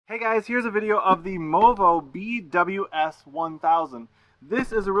Hey guys, here's a video of the Movo BWS1000.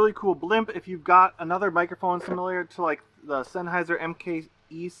 This is a really cool blimp if you've got another microphone similar to like the Sennheiser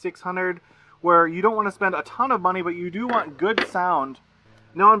MKH-416 where you don't want to spend a ton of money but you do want good sound.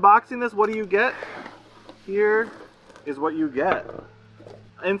 Now unboxing this, what do you get? Here is what you get.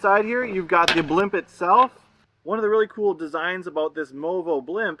 Inside here you've got the blimp itself. One of the really cool designs about this Movo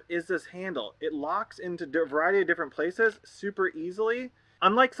blimp is this handle. It locks into a variety of different places super easily.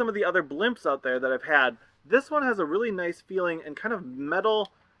 Unlike some of the other blimps out there that I've had, this one has a really nice feeling and kind of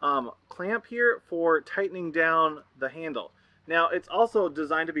metal clamp here for tightening down the handle. Now it's also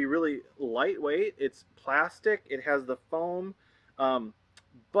designed to be really lightweight. It's plastic, it has the foam,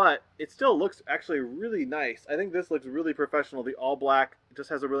 but it still looks actually really nice. I think this looks really professional. The all black just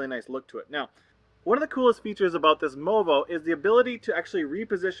has a really nice look to it. Now, one of the coolest features about this Movo is the ability to actually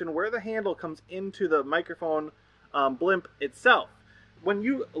reposition where the handle comes into the microphone blimp itself. When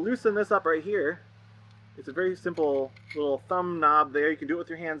you loosen this up right here, it's a very simple little thumb knob there. You can do it with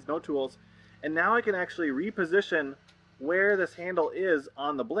your hands, no tools. And now I can actually reposition where this handle is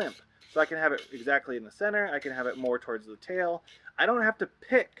on the blimp. So I can have it exactly in the center. I can have it more towards the tail. I don't have to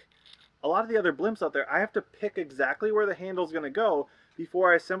pick. A lot of the other blimps out there, I have to pick exactly where the handle's going to go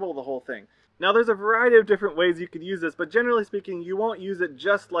before I assemble the whole thing. Now there's a variety of different ways you could use this, but generally speaking, you won't use it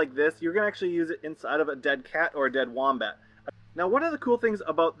just like this. You're going to actually use it inside of a dead cat or a dead wombat. Now one of the cool things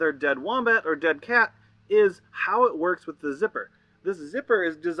about their dead wombat or dead cat is how it works with the zipper. This zipper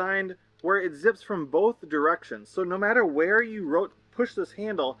is designed where it zips from both directions. So no matter where you push this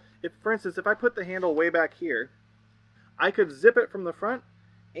handle, if for instance, if I put the handle way back here, I could zip it from the front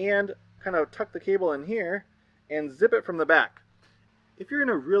and kind of tuck the cable in here and zip it from the back. If you're in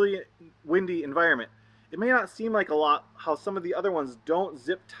a really windy environment, it may not seem like a lot how some of the other ones don't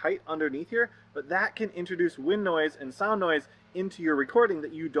zip tight underneath here, but that can introduce wind noise and sound noise into your recording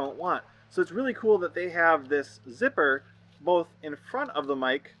that you don't want. So it's really cool that they have this zipper both in front of the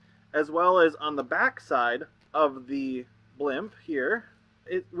mic as well as on the back side of the blimp here.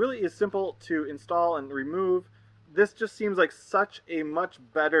 It really is simple to install and remove. This just seems like such a much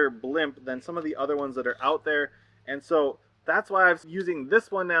better blimp than some of the other ones that are out there, and so that's why I'm using this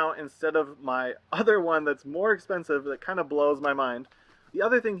one now instead of my other one that's more expensive that kind of blows my mind. The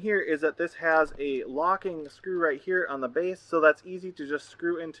other thing here is that this has a locking screw right here on the base, so that's easy to just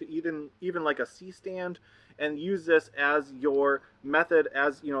screw into even like a C-stand and use this as your method,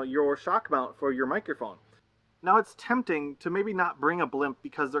 as your shock mount for your microphone. Now it's tempting to maybe not bring a blimp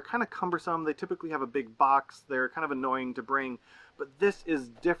because they're kind of cumbersome. They typically have a big box. They're kind of annoying to bring, but this is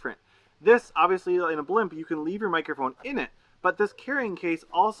different. This, obviously, in a blimp, you can leave your microphone in it, but this carrying case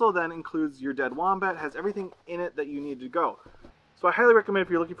also then includes your dead wombat, has everything in it that you need to go. So I highly recommend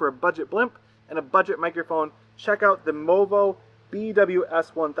if you're looking for a budget blimp and a budget microphone, check out the Movo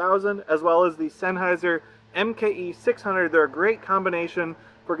BWS1000 as well as the Sennheiser MKH-416. They're a great combination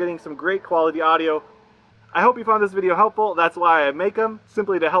for getting some great quality audio. I hope you found this video helpful. That's why I make them,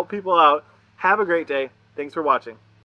 simply to help people out. Have a great day. Thanks for watching.